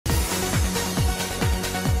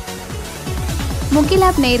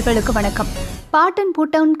MukilApp நேயர்களுக்கு வணக்கம். பாட்டன்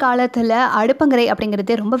பூட்டன் காலத்தில் அடுப்பங்கரை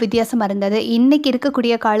அப்படிங்கிறது ரொம்ப வித்தியாசமாக இருந்தது. இன்றைக்கி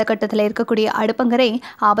இருக்கக்கூடிய காலகட்டத்தில் இருக்கக்கூடிய அடுப்பங்கரை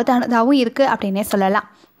ஆபத்தானதாகவும் இருக்குது அப்படின்னே சொல்லலாம்.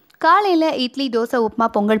 காலையில் இட்லி, தோசை, உப்புமா,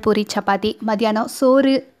 பொங்கல், பூரி, சப்பாத்தி. மத்தியானம்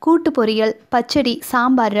சோறு, கூட்டு பொரியல், பச்சடி,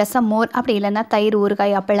 சாம்பார், ரசம், மோர், அப்படி இல்லைன்னா தயிர்,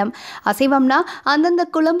 ஊறுகாய், அப்பளம். அசைவம்னா அந்தந்த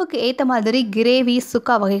குழம்புக்கு ஏற்ற மாதிரி கிரேவி,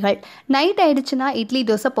 சுக்கா வகைகள். நைட் ஆயிடுச்சுன்னா இட்லி,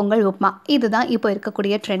 தோசை, பொங்கல், உப்புமா. இதுதான் இப்போ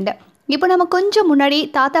இருக்கக்கூடிய ட்ரெண்டு. இப்போ நம்ம கொஞ்சம் முன்னாடி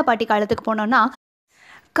தாத்தா பாட்டி காலத்துக்கு போனோம்னா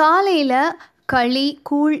காலையில் களி,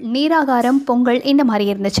 கூழ், நீராகாரம், பொங்கல் இந்த மாதிரி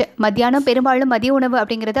இருந்துச்சு. மத்தியானம் பெரும்பாலும் மதிய உணவு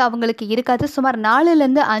அப்படிங்கிறது அவங்களுக்கு இருக்காது. சுமார்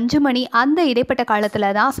 4லேருந்து 5 மணி அந்த இடைப்பட்ட காலத்தில்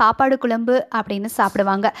தான் சாப்பாடு, குழம்பு அப்படின்னு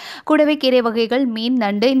சாப்பிடுவாங்க. கூடவே கீரை வகைகள், மீன்,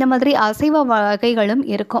 நண்டு இந்த மாதிரி அசைவ வகைகளும்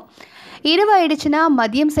இருக்கும். இரவு ஆயிடுச்சுன்னா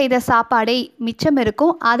மதியம் செய்த சாப்பாடை மிச்சம்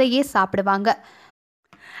இருக்கும், அதையே சாப்பிடுவாங்க.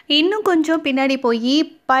 இன்னும் கொஞ்சம் பின்னாடி போய்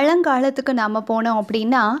பழங்காலத்துக்கு நாம் போனோம்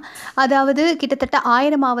அப்படின்னா, அதாவது கிட்டத்தட்ட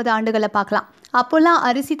 1000வது ஆண்டுகளை பார்க்கலாம். அப்போல்லாம்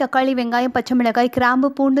அரிசி, தக்காளி, வெங்காயம், பச்சை மிளகாய், கிராம்பு,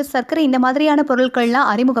 பூண்டு, சர்க்கரை இந்த மாதிரியான பொருட்கள்லாம்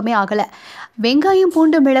அறிமுகமே ஆகலை. வெங்காயம்,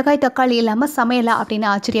 பூண்டு, மிளகாய், தக்காளி இல்லாமல் சமையலா அப்படின்னு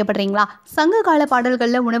ஆச்சரியப்படுறீங்களா? சங்க கால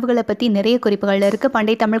பாடல்களில் உணவுகளை பற்றி நிறைய குறிப்புகள் இருக்குது.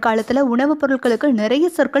 பண்டைய தமிழ் காலத்தில் உணவுப் பொருட்களுக்கு நிறைய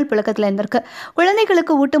சொற்கள் புழக்கத்தில் இருந்திருக்கு.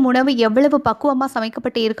 குழந்தைகளுக்கு ஊட்டும் உணவு எவ்வளவு பக்குவமாக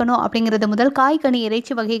சமைக்கப்பட்டு இருக்கணும் அப்படிங்கிறது முதல் காய்கனி,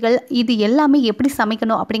 இறைச்சி வகைகள் இது எல்லாமே எப்படி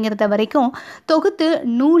சமைக்கணும் அப்படிங்கிறத வரைக்கும் தொகுத்து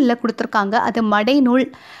நூலில் கொடுத்துருக்காங்க. அது மடை நூல்,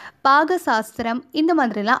 பாகசாஸ்திரம் இந்த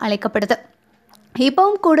மாதிரிலாம் அழைக்கப்படுது.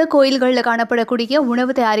 இப்பவும் கூட கோயில்களில் காணப்படக்கூடிய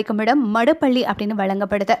உணவு தயாரிக்கும் இடம் மடப்பள்ளி அப்படின்னு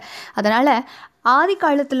வழங்கப்படுது. அதனால் ஆதி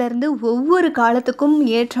காலத்திலேருந்து ஒவ்வொரு காலத்துக்கும்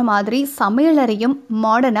ஏற்ற மாதிரி சமையலறையும்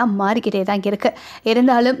மாடர்னாக மாறிக்கிட்டே தான் இருக்குது.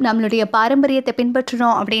 இருந்தாலும் நம்மளுடைய பாரம்பரியத்தை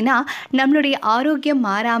பின்பற்றுறோம் அப்படின்னா நம்மளுடைய ஆரோக்கியம்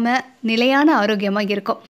மாறாமல் நிலையான ஆரோக்கியமாக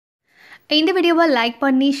இருக்கும். இந்த வீடியோவை லைக்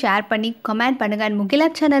பண்ணி, ஷேர் பண்ணி, கமெண்ட் பண்ணுங்கள்.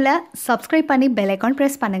 MukilApp சேனலை சப்ஸ்கிரைப் பண்ணி பெல் ஐக்கான்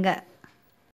ப்ரெஸ் பண்ணுங்கள்.